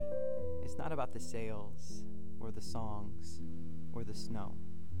It's not about the sails or the songs or the snow.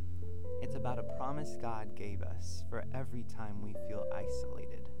 It's about a promise God gave us for every time we feel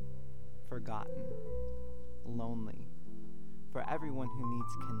isolated, forgotten, lonely, for everyone who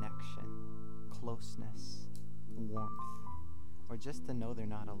needs connection, closeness, warmth, or just to know they're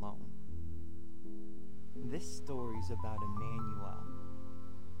not alone. This story's about Emmanuel,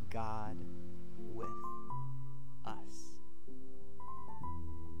 God with us.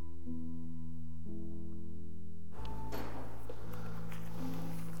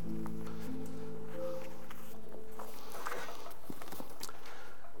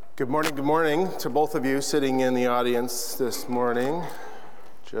 Good morning to both of you sitting in the audience this morning.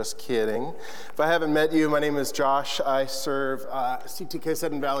 Just kidding. If I haven't met you, my name is Josh. I serve CTK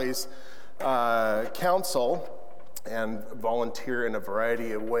Seddon Valley's council and volunteer in a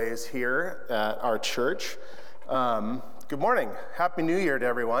variety of ways here at our church. Good morning. Happy New Year to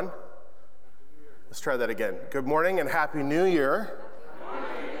everyone. Let's try that again. Good morning and Happy New Year.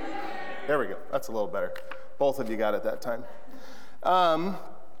 There we go. That's a little better. Both of you got it that time.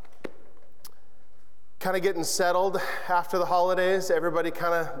 Kind of getting settled after the holidays. Everybody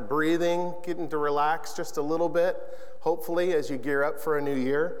kind of breathing, getting to relax just a little bit, hopefully, as you gear up for a new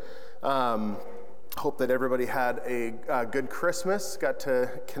year. Hope that everybody had a good Christmas, got to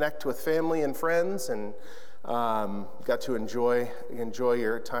connect with family and friends, and got to enjoy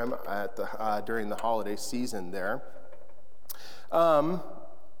your time at the during the holiday season there.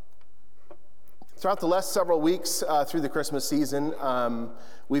 Throughout the last several weeks through the Christmas season,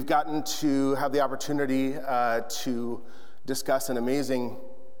 we've gotten to have the opportunity to discuss an amazing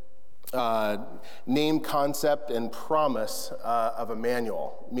name, concept, and promise of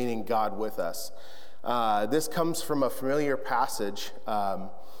Emmanuel, meaning God with us. This comes from a familiar passage.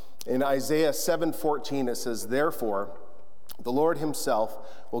 In Isaiah 7:14, it says, "Therefore, the Lord himself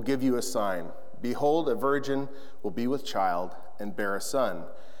will give you a sign. Behold, a virgin will be with child and bear a son,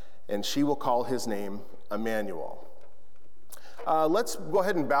 and she will call his name Emmanuel." Let's go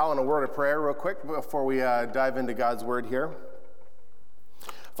ahead and bow in a word of prayer real quick before we dive into God's word here.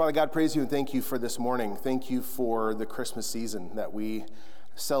 Father God, praise you and thank you for this morning. Thank you for the Christmas season that we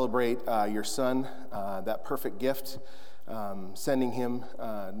celebrate your son, that perfect gift, sending him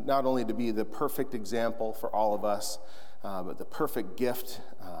not only to be the perfect example for all of us, but the perfect gift,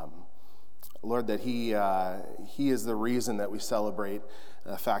 Lord, that he is the reason that we celebrate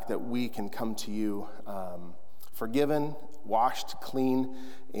the fact that we can come to you forgiven, washed, clean,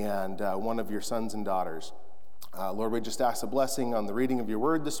 and one of your sons and daughters. Lord, we just ask a blessing on the reading of your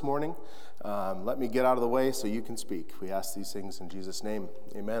word this morning. Let me get out of the way so you can speak. We ask these things in Jesus' name.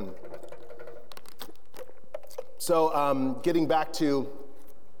 Amen. So getting back to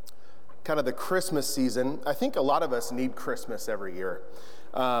kind of the Christmas season, I think a lot of us need Christmas every year.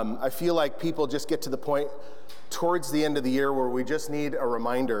 I feel like people just get to the point towards the end of the year where we just need a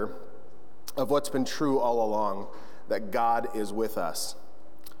reminder of what's been true all along, that God is with us.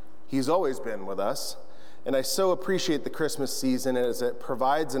 He's always been with us. And I so appreciate the Christmas season as it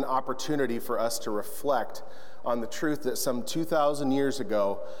provides an opportunity for us to reflect on the truth that some 2,000 years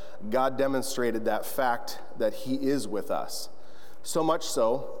ago, God demonstrated that fact that he is with us. So much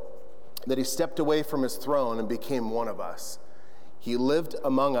so that he stepped away from his throne and became one of us. He lived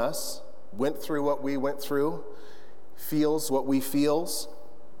among us, went through what we went through, feels what we feels,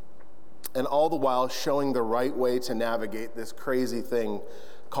 and all the while showing the right way to navigate this crazy thing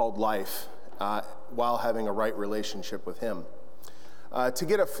called life while having a right relationship with him. To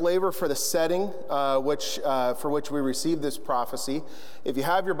get a flavor for the setting for which we received this prophecy, if you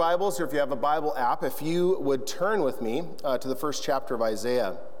have your Bibles or if you have a Bible app, if you would turn with me to the first chapter of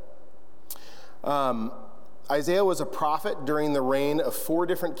Isaiah. Isaiah was a prophet during the reign of 4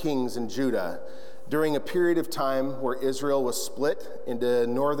 different kings in Judah, during a period of time where Israel was split into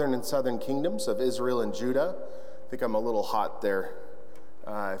northern and southern kingdoms of Israel and Judah. I think I'm a little hot there.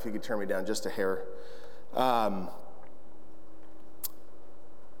 If you could turn me down just a hair.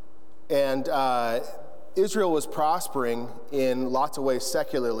 Israel was prospering in lots of ways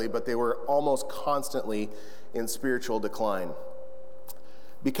secularly, but they were almost constantly in spiritual decline,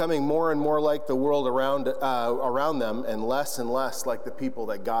 becoming more and more like the world around them and less like the people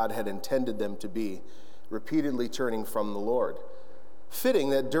that God had intended them to be, repeatedly turning from the Lord. Fitting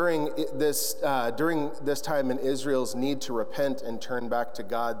that during this time in Israel's need to repent and turn back to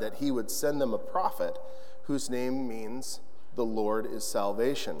God, that he would send them a prophet whose name means the Lord is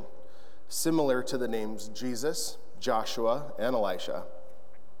salvation, similar to the names Jesus, Joshua, and Elisha.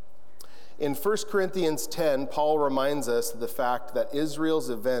 In 1 Corinthians 10, Paul reminds us of the fact that Israel's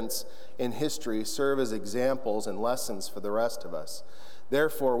events in history serve as examples and lessons for the rest of us.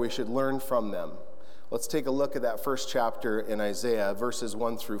 Therefore, we should learn from them. Let's take a look at that first chapter in Isaiah, verses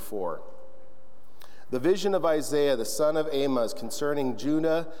 1 through 4. The vision of Isaiah, the son of Amoz, concerning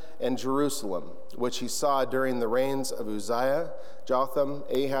Judah and Jerusalem, which he saw during the reigns of Uzziah, Jotham,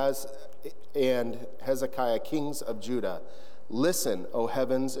 Ahaz, and Hezekiah, kings of Judah. Listen, O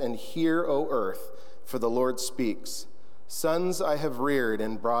heavens, and hear, O earth, for the Lord speaks. Sons I have reared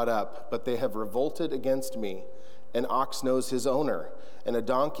and brought up, but they have revolted against me. An ox knows his owner, and a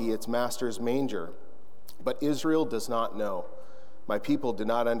donkey its master's manger. But Israel does not know. My people do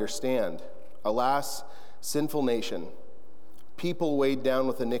not understand. Alas, sinful nation, people weighed down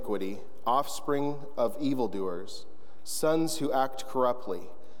with iniquity, offspring of evildoers, sons who act corruptly.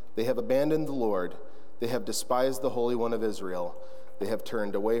 They have abandoned the Lord. They have despised the Holy One of Israel. They have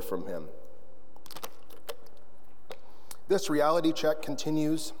turned away from him. This reality check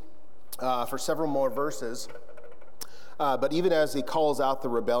continues for several more verses. But even as he calls out the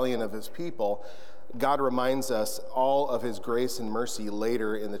rebellion of his people, God reminds us all of his grace and mercy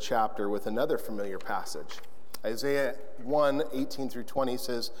later in the chapter with another familiar passage. Isaiah 1, 18 through 20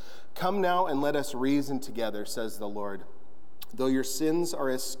 says, "Come now and let us reason together, says the Lord. Though your sins are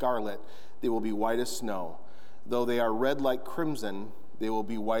as scarlet, they will be white as snow. Though they are red like crimson, they will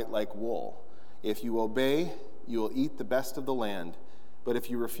be white like wool. If you obey, you will eat the best of the land. But if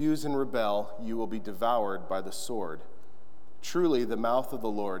you refuse and rebel, you will be devoured by the sword. Truly, the mouth of the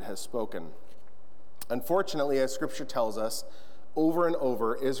Lord has spoken." Unfortunately, as Scripture tells us, over and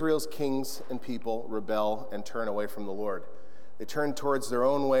over, Israel's kings and people rebel and turn away from the Lord. They turn towards their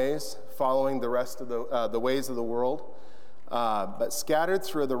own ways, following the rest of the ways of the world. But scattered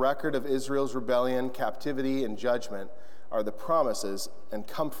through the record of Israel's rebellion, captivity, and judgment are the promises and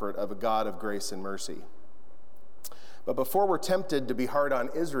comfort of a God of grace and mercy. But before we're tempted to be hard on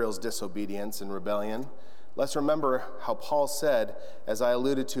Israel's disobedience and rebellion, let's remember how Paul said, as I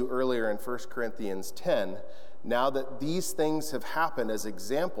alluded to earlier in 1 Corinthians 10, now that these things have happened as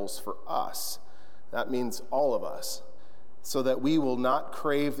examples for us, that means all of us, so that we will not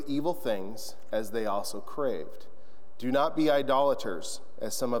crave evil things as they also craved. Do not be idolaters,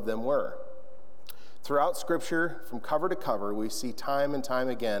 as some of them were. Throughout Scripture, from cover to cover, we see time and time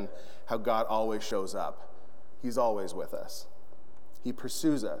again how God always shows up. He's always with us. He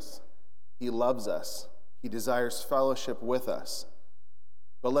pursues us. He loves us. He desires fellowship with us.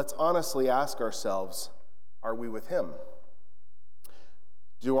 But let's honestly ask ourselves, are we with him?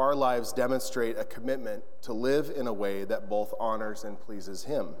 Do our lives demonstrate a commitment to live in a way that both honors and pleases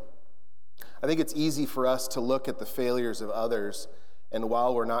him? I think it's easy for us to look at the failures of others, and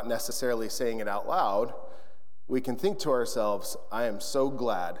while we're not necessarily saying it out loud, we can think to ourselves, I am so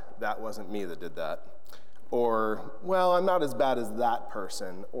glad that wasn't me that did that. Or, well, I'm not as bad as that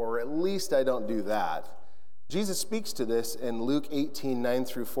person, or at least I don't do that. Jesus speaks to this in Luke 18, 9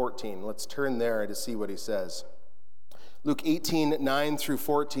 through 14. Let's turn there to see what he says. Luke 18, 9 through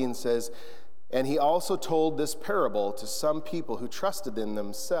 14 says, "And he also told this parable to some people who trusted in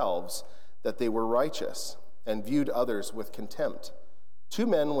themselves that they were righteous and viewed others with contempt. 2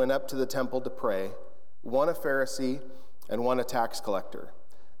 men went up to the temple to pray, one a Pharisee and one a tax collector.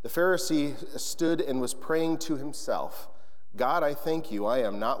 The Pharisee stood and was praying to himself, 'God, I thank you, I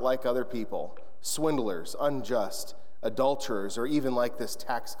am not like other people, swindlers, unjust, adulterers, or even like this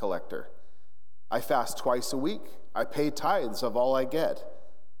tax collector. I fast twice a week. I pay tithes of all I get.'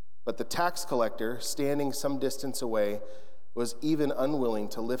 But the tax collector, standing some distance away, was even unwilling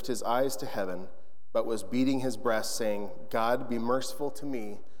to lift his eyes to heaven, but was beating his breast, saying, 'God, be merciful to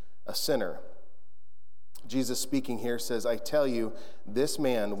me, a sinner.' Jesus speaking here says, 'I tell you, this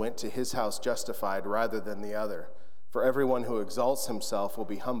man went to his house justified rather than the other. For everyone who exalts himself will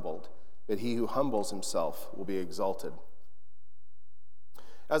be humbled, but he who humbles himself will be exalted.'"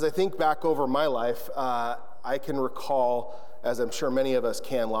 As I think back over my life, I can recall, as I'm sure many of us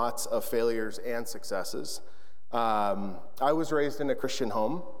can, lots of failures and successes. I was raised in a Christian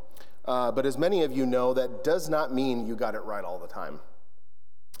home, but as many of you know, that does not mean you got it right all the time.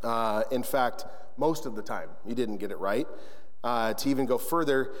 In fact, most of the time, you didn't get it right. To even go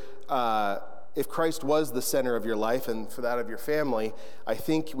further, if Christ was the center of your life and for that of your family, I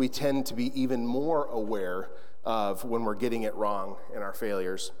think we tend to be even more aware of when we're getting it wrong in our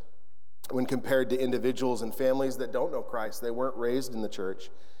failures. When compared to individuals and families that don't know Christ, they weren't raised in the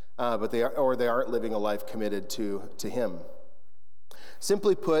church, but they aren't living a life committed to him.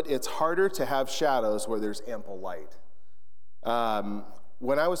 Simply put, it's harder to have shadows where there's ample light.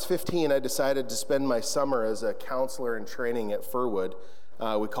 When I was 15, I decided to spend my summer as a counselor in training at Furwood.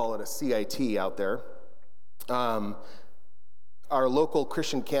 We call it a CIT out there. Our local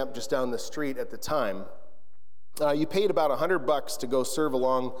Christian camp just down the street at the time You paid about $100 to go serve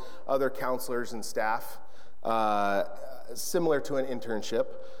along other counselors and staff, similar to an internship.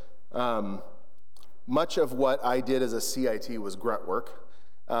 Much of what I did as a CIT was grunt work,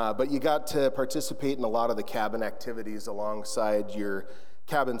 but you got to participate in a lot of the cabin activities alongside your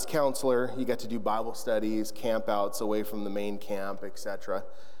cabin's counselor. You got to do Bible studies, campouts away from the main camp, etc.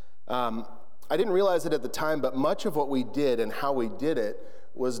 I didn't realize it at the time, but much of what we did and how we did it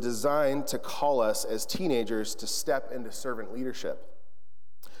was designed to call us as teenagers to step into servant leadership,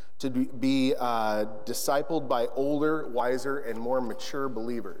 to be discipled by older, wiser, and more mature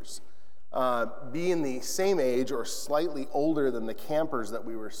believers. Being the same age or slightly older than the campers that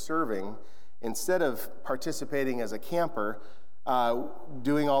we were serving, instead of participating as a camper,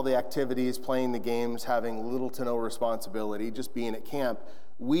 doing all the activities, playing the games, having little to no responsibility, just being at camp,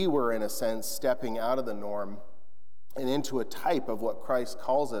 we were, in a sense, stepping out of the norm and into a type of what Christ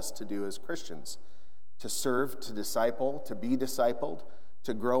calls us to do as Christians: to serve, to disciple, to be discipled,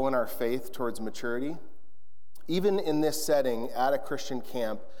 to grow in our faith towards maturity. Even in this setting at a Christian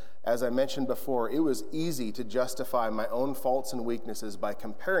camp, as I mentioned before, it was easy to justify my own faults and weaknesses by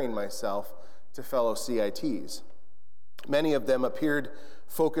comparing myself to fellow CITs. Many of them appeared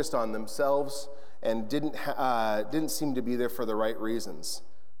focused on themselves and didn't seem to be there for the right reasons.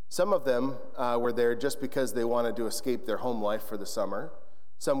 Some of them were there just because they wanted to escape their home life for the summer.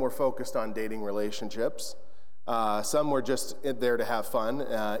 Some were focused on dating relationships. Some were just there to have fun,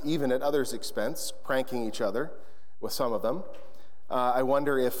 even at others' expense, pranking each other with some of them. I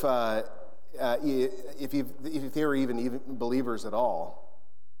wonder if they were even believers at all,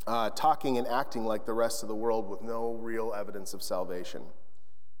 talking and acting like the rest of the world with no real evidence of salvation.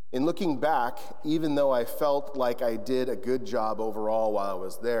 In looking back, even though I felt like I did a good job overall while I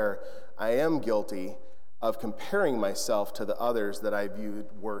was there, I am guilty of comparing myself to the others that I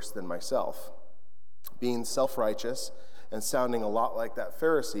viewed worse than myself, being self-righteous and sounding a lot like that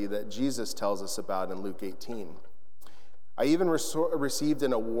Pharisee that Jesus tells us about in Luke 18. I even received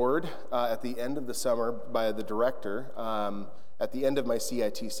an award at the end of the summer by the director at the end of my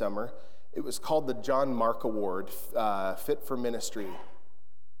CIT summer. It was called the John Mark Award, Fit for Ministry.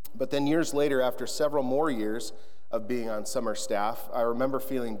 But then years later, after several more years of being on summer staff, I remember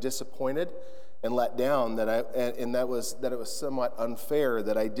feeling disappointed and let down that it was somewhat unfair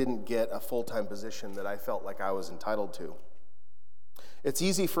that I didn't get a full-time position that I felt like I was entitled to. It's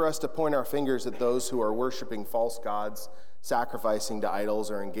easy for us to point our fingers at those who are worshiping false gods, sacrificing to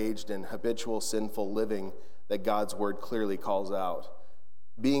idols, or engaged in habitual sinful living that God's word clearly calls out.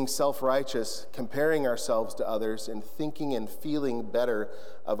 Being self-righteous, comparing ourselves to others, and thinking and feeling better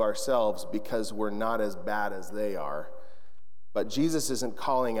of ourselves because we're not as bad as they are. But Jesus isn't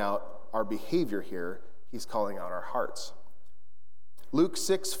calling out our behavior here, he's calling out our hearts. Luke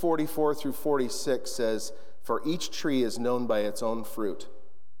 6:44 through 46 says, "For each tree is known by its own fruit.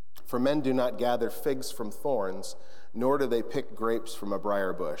 For men do not gather figs from thorns, nor do they pick grapes from a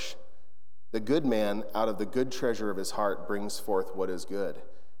briar bush. The good man out of the good treasure of his heart brings forth what is good,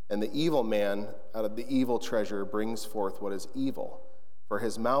 and the evil man out of the evil treasure brings forth what is evil, for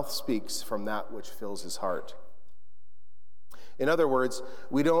his mouth speaks from that which fills his heart." In other words,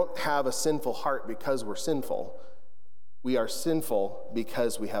 we don't have a sinful heart because we're sinful. We are sinful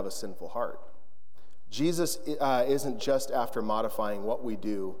because we have a sinful heart. Jesus isn't just after modifying what we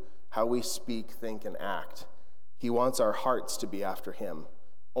do, how we speak, think, and act. He wants our hearts to be after him.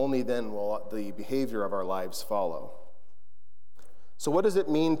 Only then will the behavior of our lives follow. So what does it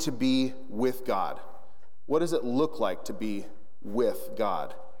mean to be with God? What does it look like to be with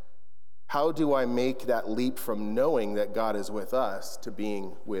God? How do I make that leap from knowing that God is with us to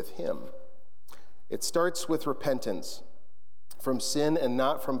being with him? It starts with repentance from sin and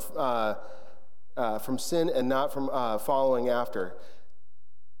not from following after.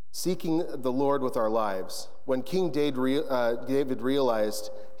 Seeking the Lord with our lives. When King David realized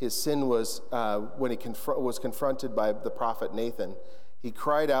his sin was when he was confronted by the prophet Nathan, he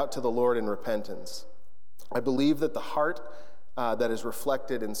cried out to the Lord in repentance. I believe that the heart that is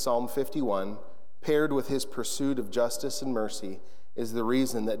reflected in Psalm 51, paired with his pursuit of justice and mercy, is the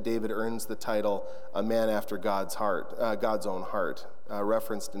reason that David earns the title "a man after God's own heart,"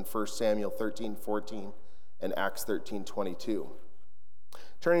 referenced in 1 Samuel 13:14 and Acts 13:22.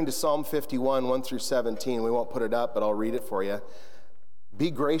 Turning to Psalm 51, 1 through 17, we won't put it up, but I'll read it for you. Be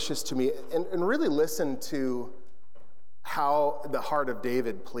gracious to me, and really listen to how the heart of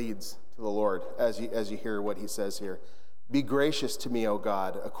David pleads to the Lord as you hear what he says here. Be gracious to me, O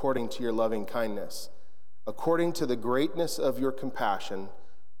God, according to your loving kindness. According to the greatness of your compassion,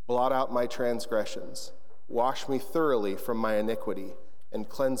 blot out my transgressions. Wash me thoroughly from my iniquity and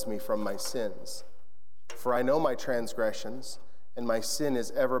cleanse me from my sins. For I know my transgressions, and my sin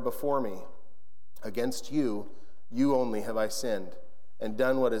is ever before me. Against you, you only have I sinned, and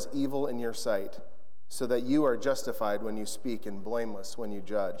done what is evil in your sight, so that you are justified when you speak and blameless when you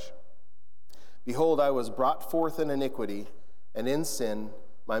judge. Behold, I was brought forth in iniquity, and in sin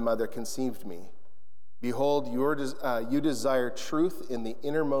my mother conceived me. Behold, you desire truth in the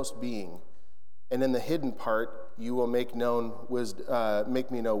innermost being, and in the hidden part you will make me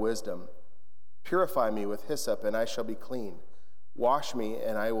know wisdom. Purify me with hyssop, and I shall be clean. Wash me,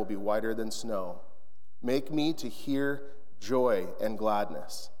 and I will be whiter than snow. Make me to hear joy and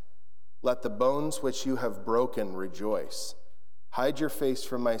gladness. Let the bones which you have broken rejoice. Hide your face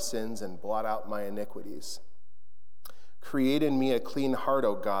from my sins and blot out my iniquities. Create in me a clean heart,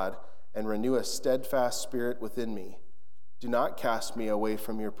 O God, and renew a steadfast spirit within me. Do not cast me away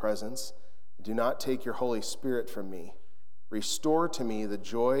from your presence. Do not take your Holy Spirit from me. Restore to me the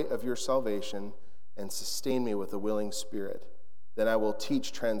joy of your salvation and sustain me with a willing spirit. Then I will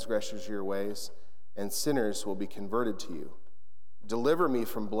teach transgressors your ways, and sinners will be converted to you. Deliver me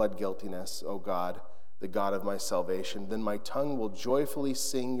from blood guiltiness, O God, the God of my salvation. Then my tongue will joyfully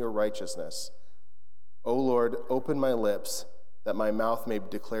sing your righteousness. O Lord, open my lips, that my mouth may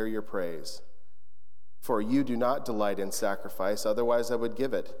declare your praise. For you do not delight in sacrifice, otherwise I would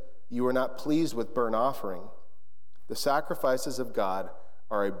give it. You are not pleased with burnt offering. The sacrifices of God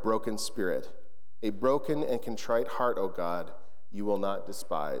are a broken spirit. A broken and contrite heart, O God, you will not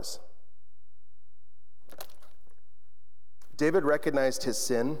despise. David recognized his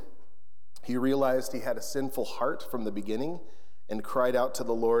sin. He realized he had a sinful heart from the beginning and cried out to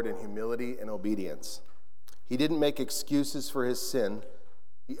the Lord in humility and obedience. He didn't make excuses for his sin.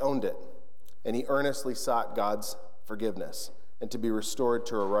 He owned it, and he earnestly sought God's forgiveness and to be restored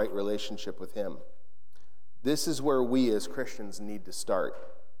to a right relationship with him. This is where we as Christians need to start.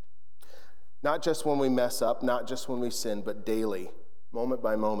 Not just when we mess up, not just when we sin, but daily, moment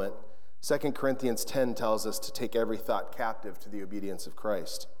by moment. 2 Corinthians 10 tells us to take every thought captive to the obedience of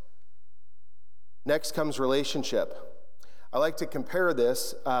Christ. Next comes relationship. I like to compare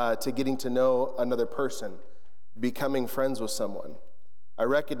this to getting to know another person, becoming friends with someone. I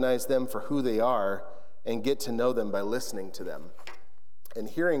recognize them for who they are and get to know them by listening to them and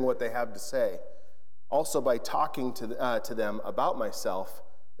hearing what they have to say. Also by talking to them about myself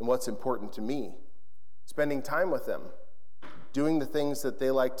and what's important to me, spending time with them, doing the things that they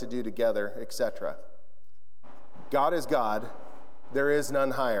like to do together, etc. God is God. There is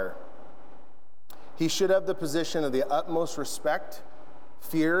none higher. He should have the position of the utmost respect,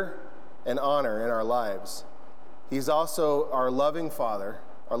 fear, and honor in our lives. He's also our loving Father,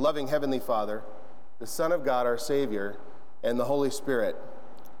 our loving Heavenly Father, the Son of God, our Savior, and the Holy Spirit,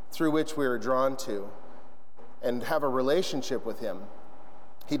 through which we are drawn to and have a relationship with Him.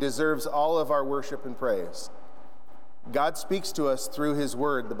 He deserves all of our worship and praise. God speaks to us through His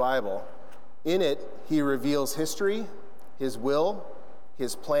Word, the Bible. In it, He reveals history, His will,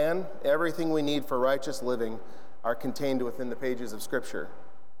 His plan. Everything we need for righteous living are contained within the pages of Scripture.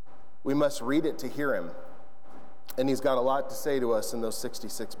 We must read it to hear Him. And He's got a lot to say to us in those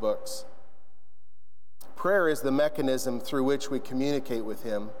 66 books. Prayer is the mechanism through which we communicate with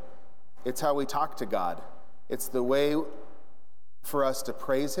Him. It's how we talk to God. It's the way for us to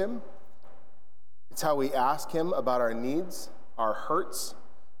praise Him. It's how we ask Him about our needs, our hurts,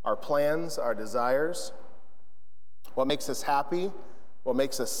 our plans, our desires, what makes us happy, what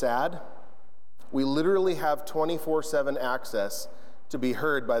makes us sad. We literally have 24/7 access to be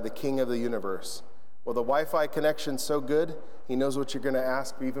heard by the King of the universe. Well, the Wi-Fi connection's so good, He knows what you're going to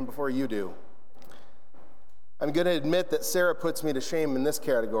ask even before you do. I'm going to admit that Sarah puts me to shame in this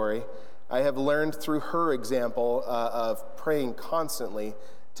category. I have learned through her example of praying constantly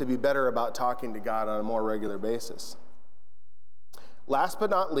to be better about talking to God on a more regular basis. Last but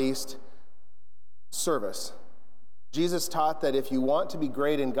not least, service. Jesus taught that if you want to be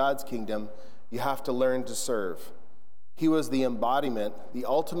great in God's kingdom, you have to learn to serve. He was the embodiment, the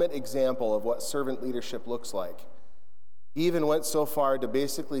ultimate example of what servant leadership looks like. He even went so far to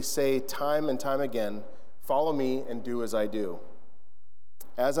basically say time and time again, "Follow me and do as I do."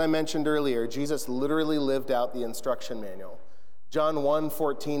 As I mentioned earlier, Jesus literally lived out the instruction manual. John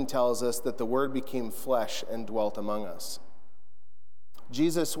 1:14 tells us that the Word became flesh and dwelt among us.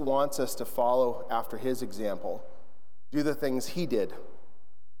 Jesus wants us to follow after His example, do the things He did,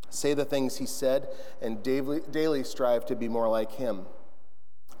 say the things He said, and daily strive to be more like Him.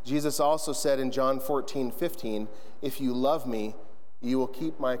 Jesus also said in John 14:15, "If you love me, you will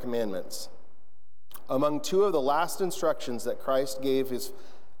keep my commandments." Among two of the last instructions that Christ gave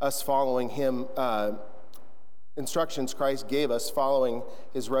us following Him, instructions Christ gave us following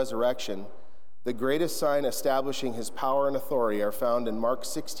His resurrection, The greatest sign establishing his power and authority are found in Mark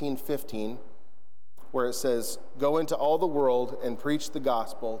 16:15, where it says, "Go into all the world and preach the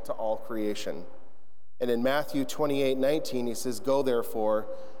gospel to all creation." And in Matthew 28:19, he says, "Go therefore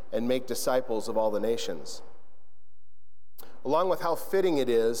and make disciples of all the nations." Along with how fitting it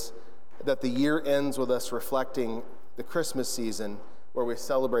is that the year ends with us reflecting the Christmas season where we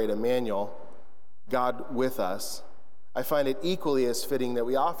celebrate Emmanuel, God with us, I find it equally as fitting that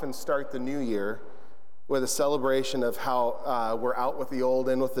we often start the new year with a celebration of how we're out with the old,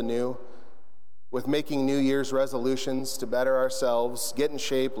 in with the new, with making New Year's resolutions to better ourselves, get in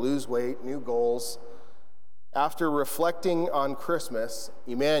shape, lose weight, new goals. After reflecting on Christmas,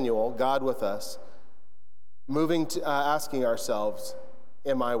 Emmanuel, God with us, moving to asking ourselves,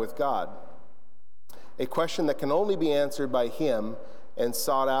 am I with God? A question that can only be answered by him and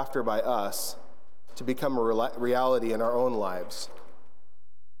sought after by us to become a reality in our own lives.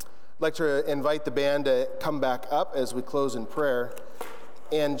 I'd like to invite the band to come back up as we close in prayer.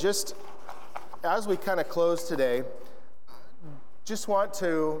 And just as we kind of close today, just want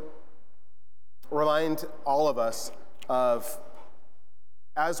to remind all of us of,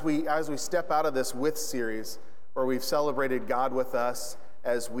 as we step out of this With series, where we've celebrated God with us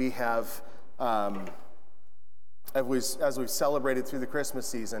as we have, as we've celebrated through the Christmas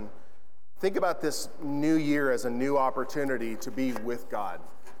season, think about this new year as a new opportunity to be with God.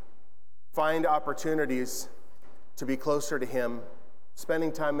 Find opportunities to be closer to him,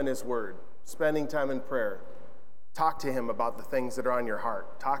 spending time in his word, spending time in prayer. Talk to him about the things that are on your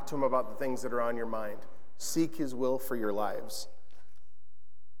heart. Talk to him about the things that are on your mind. Seek his will for your lives.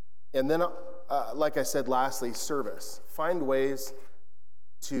 And then, like I said, lastly, service. Find ways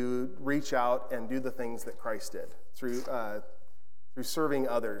to reach out and do the things that Christ did. Through serving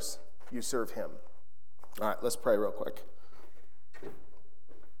others, you serve him. All right, let's pray real quick.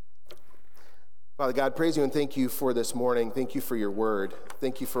 Father God, praise you and thank you for this morning. Thank you for your word.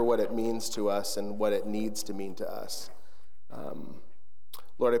 Thank you for what it means to us and what it needs to mean to us.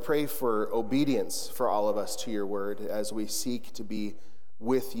 Lord, I pray for obedience for all of us to your word as we seek to be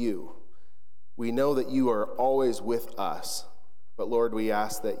with you. We know that you are always with us, but Lord, we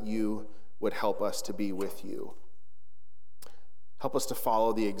ask that you would help us to be with you. Help us to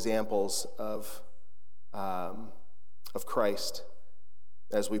follow the examples of Christ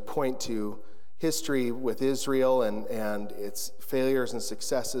as we point to history with Israel and its failures and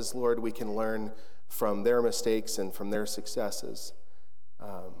successes. Lord, we can learn from their mistakes and from their successes.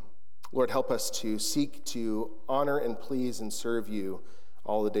 Lord, help us to seek to honor and please and serve you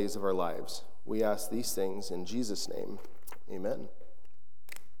all the days of our lives. We ask these things in Jesus' name. Amen.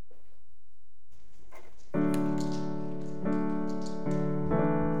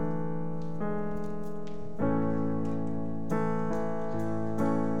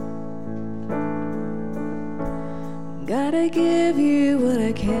 Gotta give you what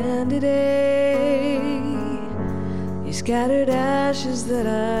I can today. These scattered ashes that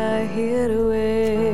I hid away.